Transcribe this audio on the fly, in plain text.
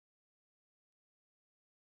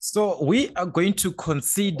So we are going to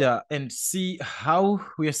consider and see how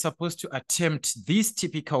we are supposed to attempt this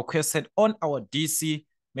typical question on our DC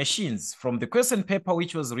machines from the question paper,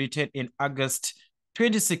 which was written in August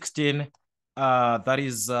 2016. That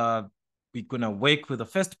is, we're going to work with the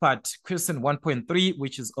first part, question 1.3,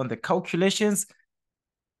 which is on the calculations.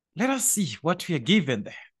 Let us see what we are given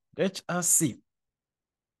there. Let us see.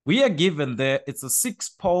 We are given there, it's a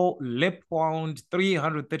 6-pole lap wound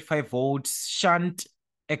 335 volts shunt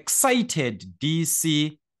excited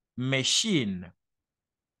DC machine.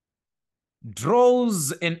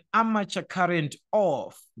 Draws an armature current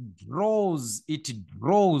off. It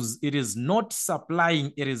is not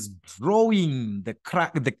supplying, it is drawing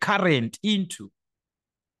the current into.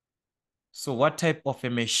 So what type of a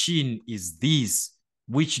machine is this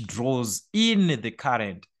which draws in the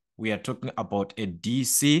current? We are talking about a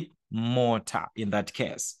DC motor in that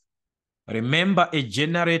case. Remember, a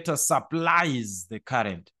generator supplies the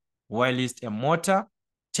current, whilst a motor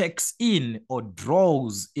takes in or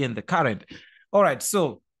draws in the current. All right,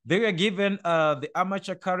 so they were given the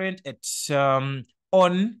armature current at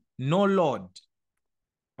on no load.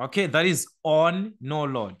 Okay, that is on no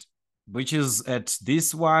load, which is at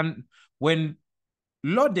this one. When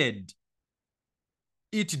loaded,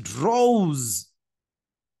 it draws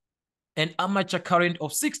an armature current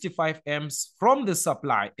of 65 amps from the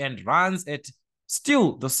supply and runs at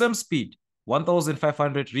still the same speed,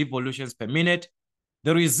 1,500 revolutions per minute.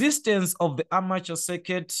 The resistance of the armature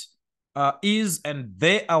circuit is, and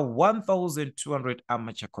there are 1,200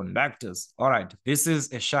 armature conductors. All right, this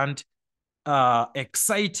is a shunt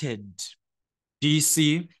excited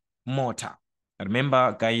DC motor.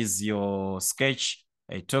 Remember, guys, your sketch,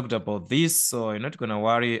 I talked about this, so you're not going to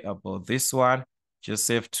worry about this one. Just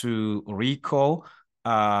have to recall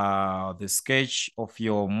the sketch of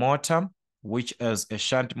your motor, which is a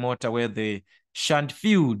shunt motor where the shunt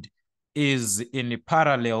field is in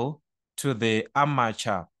parallel to the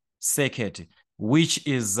armature circuit, which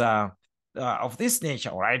is of this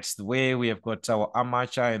nature, right? Where we have got our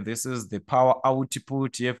armature, and this is the power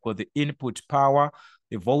output. You have got the input power,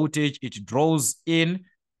 the voltage, it draws in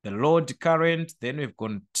the load current. Then we've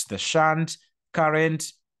got the shunt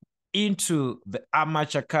current into the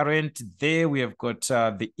armature current. There we have got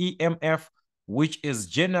the EMF, which is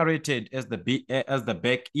generated as the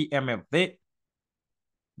back EMF.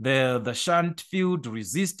 The shunt field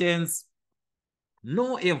resistance.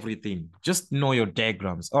 Know everything. Just know your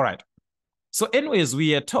diagrams. All right. So anyways,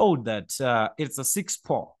 we are told that it's a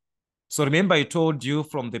 6-pole. So remember, I told you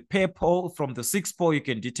from the pair pole, from the 6-pole, you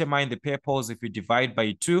can determine the pair poles if you divide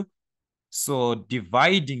by 2. So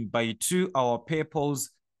dividing by 2, our pair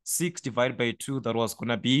poles, 6 divided by 2, that was going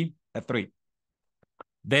to be a 3.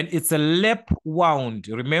 Then it's a lap wound.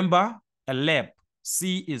 Remember, a lap,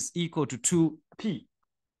 C is equal to 2P.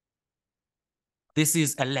 This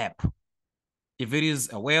is a lap. If it is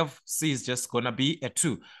a wave, C is just going to be a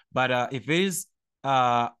 2. But if it is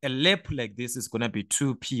a lap like this, it's going to be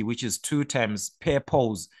 2P, which is 2 times pair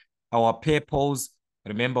poles. Our pair poles,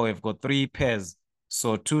 remember, we've got 3 pairs.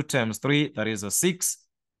 So 2 times 3, that is a 6.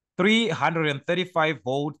 335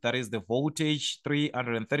 volt, that is the voltage,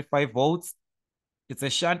 335 volts. It's a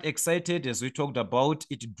shunt excited, as we talked about.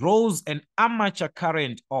 It draws an armature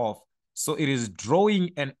current off. So it is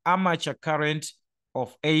drawing an armature current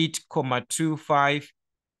of 8.25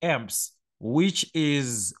 amps, which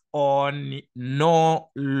is on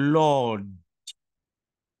no load.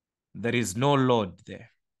 There is no load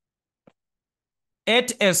there.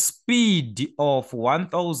 At a speed of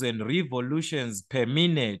 1,000 revolutions per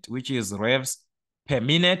minute, which is revs per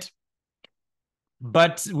minute.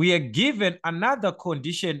 But we are given another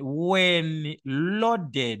condition when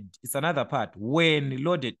loaded. It's another part. When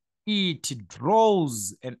loaded, it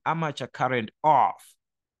draws an armature current off.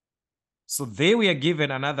 So there we are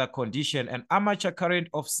given another condition, an armature current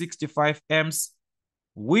of 65 amps,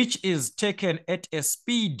 which is taken at a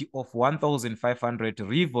speed of 1,500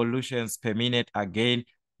 revolutions per minute again,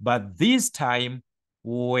 but this time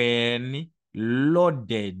when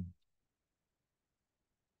loaded.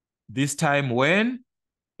 This time when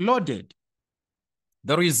loaded.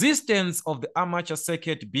 The resistance of the armature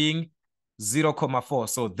circuit being 0.4.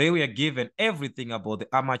 So there we are given everything about the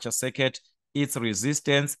armature circuit. Its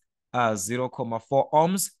resistance 0.4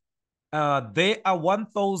 ohms. There are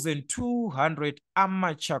 1,200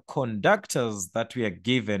 armature conductors that we are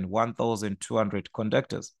given, 1,200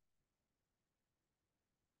 conductors.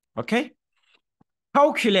 Okay?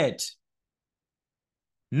 Calculate.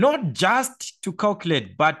 Not just to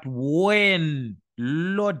calculate, but when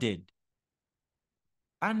loaded.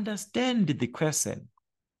 Understand the question.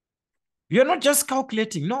 You're not just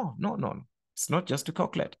calculating. No. It's not just to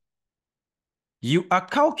calculate. You are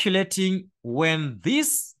calculating when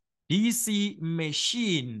this DC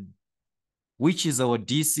machine, which is our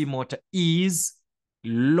DC motor, is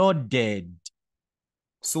loaded.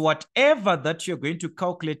 So whatever that you're going to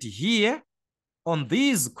calculate here on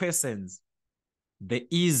these questions, there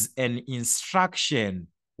is an instruction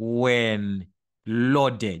when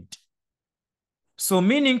loaded. So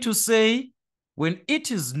meaning to say, when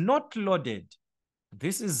it is not loaded,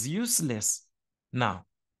 this is useless. Now,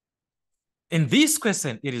 in this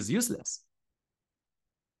question, it is useless.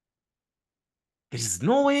 There is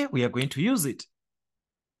no way we are going to use it.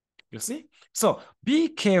 You see? So be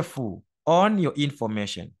careful on your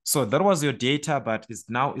information. So that was your data, but it's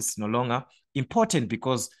no longer important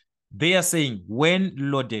because they are saying when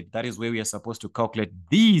loaded, that is where we are supposed to calculate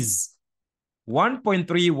these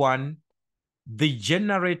 1.31, the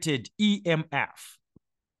generated EMF.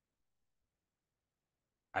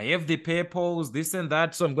 I have the purpose, this and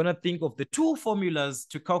that. So I'm going to think of the two formulas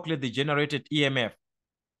to calculate the generated EMF.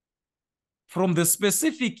 From the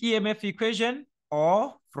specific EMF equation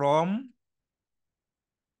or from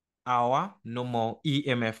our normal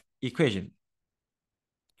EMF equation.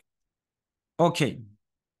 Okay.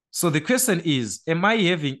 So the question is, am I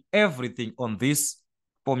having everything on this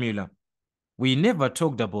formula? We never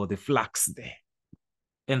talked about the flux there.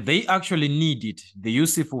 And they actually need it, the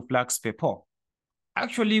useful flux per pore.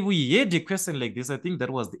 Actually, we had a question like this. I think that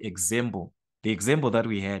was the example that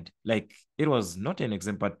we had. Like, it was not an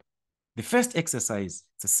example, but the first exercise,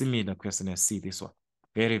 it's a similar question. I see this one.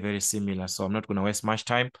 Very, very similar. So I'm not going to waste much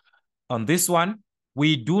time on this one.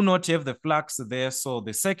 We do not have the flux there. So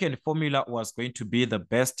the second formula was going to be the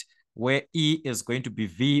best, where E is going to be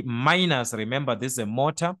V minus, remember, this is a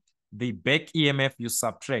motor. The back EMF, you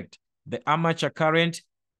subtract the armature current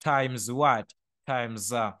times what?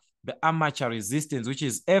 Times the armature resistance, which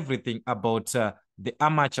is everything about the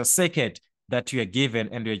armature circuit that you are given,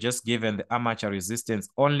 and you're just given the armature resistance,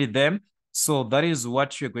 only them. So that is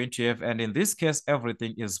what you're going to have. And in this case,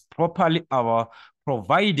 everything is properly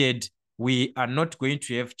provided we are not going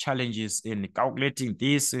to have challenges in calculating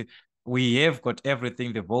this. We have got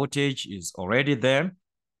everything. The voltage is already there.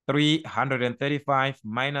 335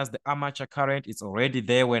 minus the armature current is already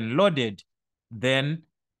there when loaded. Then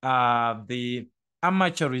the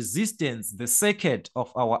armature resistance, the circuit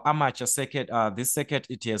of our armature circuit, this circuit,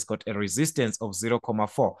 it has got a resistance of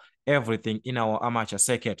 0.4. Everything in our armature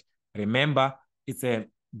circuit. Remember, it's a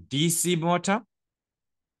DC motor.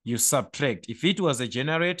 You subtract. If it was a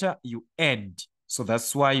generator, you add. So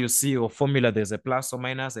that's why you see your formula, there's a plus or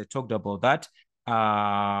minus. I talked about that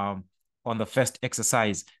on the first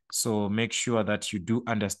exercise. So make sure that you do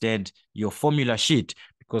understand your formula sheet,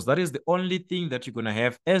 because that is the only thing that you're going to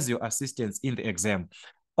have as your assistance in the exam.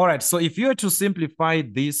 All right, so if you were to simplify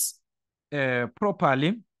this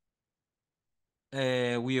properly,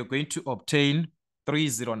 we are going to obtain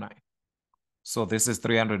 309. So this is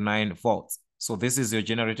 309 volts. So this is your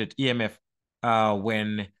generated EMF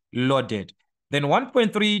when loaded. Then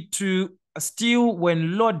 1.32, still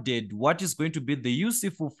when loaded, what is going to be the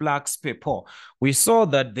useful flux per pore? We saw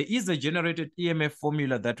that there is a generated EMF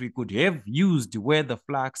formula that we could have used where the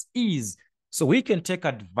flux is. So we can take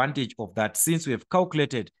advantage of that since we have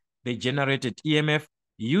calculated the generated EMF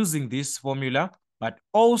using this formula, but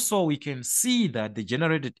also we can see that the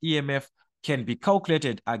generated EMF can be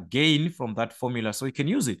calculated again from that formula. So we can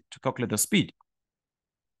use it to calculate the speed.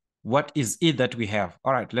 What is it that we have?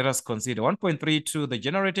 All right, let us consider 1.32. The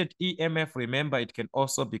generated EMF, remember, it can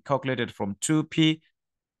also be calculated from 2P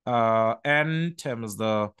N times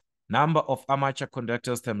the number of armature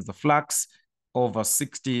conductors times the flux over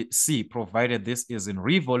 60C, provided this is in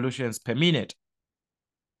revolutions per minute.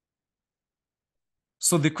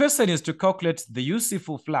 So the question is to calculate the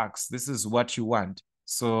useful flux. This is what you want.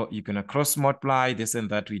 So you're going to cross multiply this and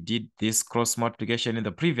that. We did this cross multiplication in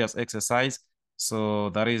the previous exercise. So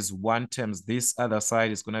that is 1 times this other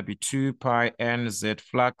side is going to be 2 pi NZ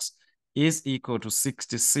flux is equal to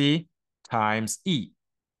 60C times E.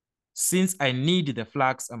 Since I need the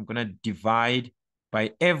flux, I'm going to divide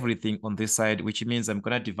by everything on this side, which means I'm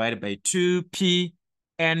going to divide by 2P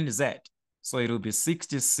NZ. So it will be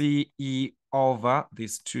 60C E over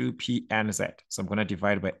this 2P NZ. So I'm going to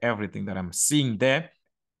divide by everything that I'm seeing there.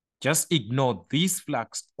 Just ignore this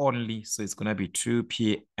flux only. So it's going to be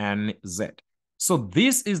 2P NZ. So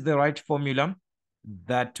this is the right formula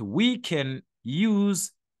that we can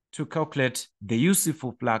use to calculate the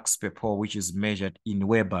useful flux per pore, which is measured in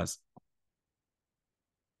Webers.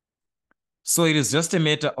 So it is just a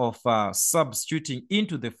matter of substituting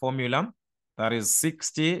into the formula. That is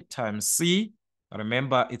 60 times C.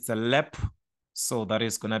 Remember, it's a lap. So that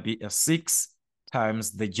is going to be a 6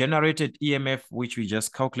 times the generated EMF, which we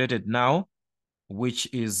just calculated now,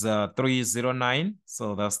 which is 309.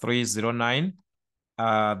 So that's 309.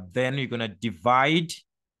 Then you're going to divide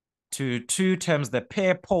to 2 times the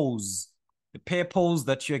pair poles. The pair poles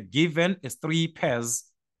that you're given is 3 pairs.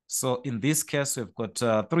 So in this case, we've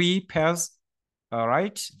got 3 pairs. All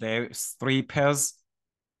right, there's 3 pairs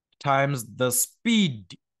times the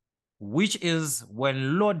speed, which is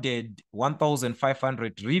when loaded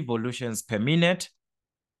 1,500 revolutions per minute.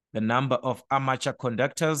 The number of armature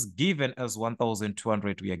conductors given as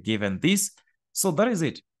 1,200. We are given this. So that is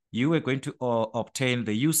it. You are going to obtain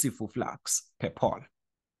the useful flux per pole.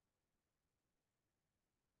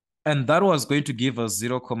 And that was going to give us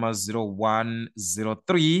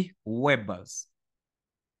 0.0103 Webers.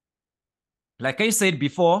 Like I said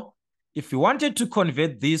before, if you wanted to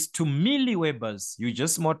convert this to milliwebers, you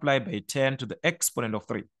just multiply by 10 to the exponent of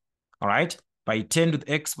 3. All right? By 10 to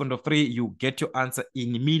the exponent of 3, you get your answer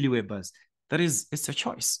in milliwebers. It's a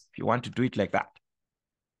choice if you want to do it like that.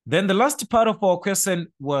 Then the last part of our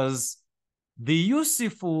question was the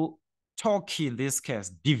useful torque in this case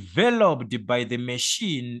developed by the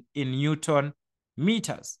machine in Newton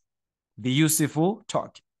meters. The useful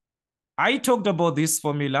torque. I talked about this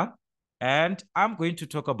formula, and I'm going to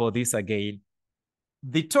talk about this again.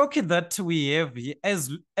 The torque that we have here,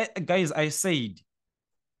 guys, I said,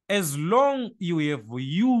 as long you have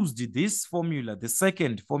used this formula, the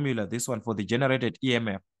second formula, this one for the generated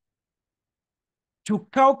EMF, to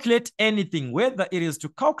calculate anything, whether it is to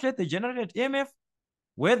calculate the generated EMF,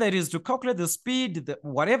 whether it is to calculate the speed,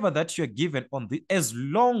 whatever that you're given on the, as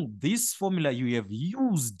long this formula you have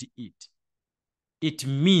used it, it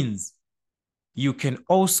means you can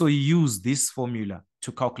also use this formula to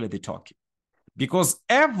calculate the torque. Because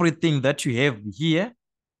everything that you have here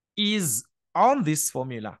is on this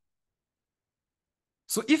formula.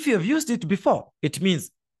 So if you have used it before, it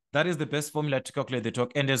means that is the best formula to calculate the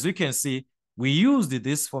torque. And as you can see, we used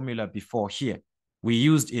this formula before here. We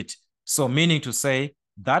used it. So meaning to say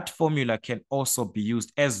that formula can also be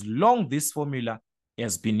used. As long this formula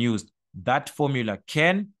has been used, that formula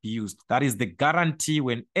can be used. That is the guarantee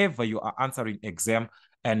whenever you are answering exam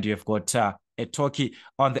and you've got a torque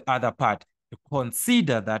on the other part.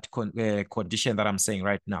 Consider that condition that I'm saying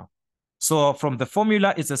right now. So from the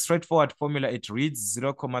formula, it's a straightforward formula. It reads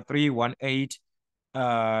 0.318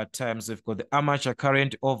 times we've got the armature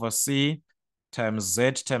current over C times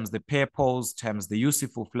Z times the pair poles times the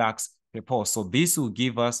useful flux per pole. So this will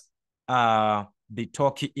give us the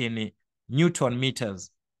torque in Newton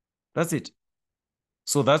meters. That's it.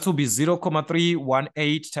 So that will be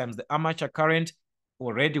 0.318 times the armature current.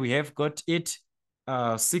 Already we have got it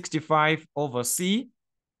 65 over C.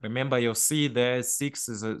 Remember your C there, 6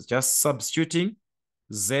 is just substituting.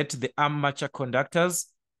 Z, the armature conductors,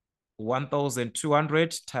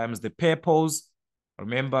 1,200 times the pair poles.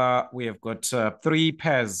 Remember, we have got 3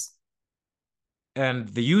 pairs. And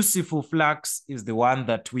the useful flux is the one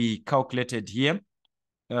that we calculated here.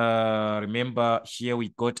 Remember, here we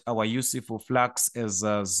got our useful flux as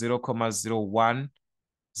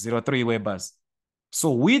 0.0103 Webers. So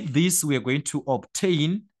with this, we are going to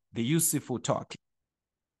obtain the useful torque.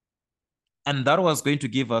 And that was going to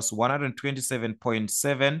give us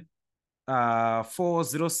 127.7,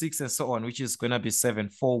 406 and so on, which is going to be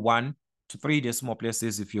 741 to 3 decimal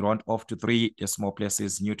places if you round off to 3 decimal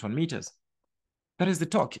places Newton meters. That is the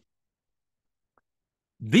torque.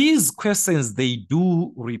 These questions, they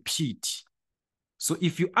do repeat. So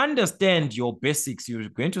if you understand your basics, you're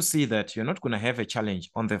going to see that you're not going to have a challenge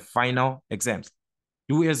on the final exams.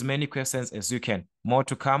 Do as many questions as you can. More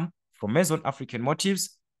to come from Maison African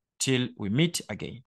Motives till we meet again.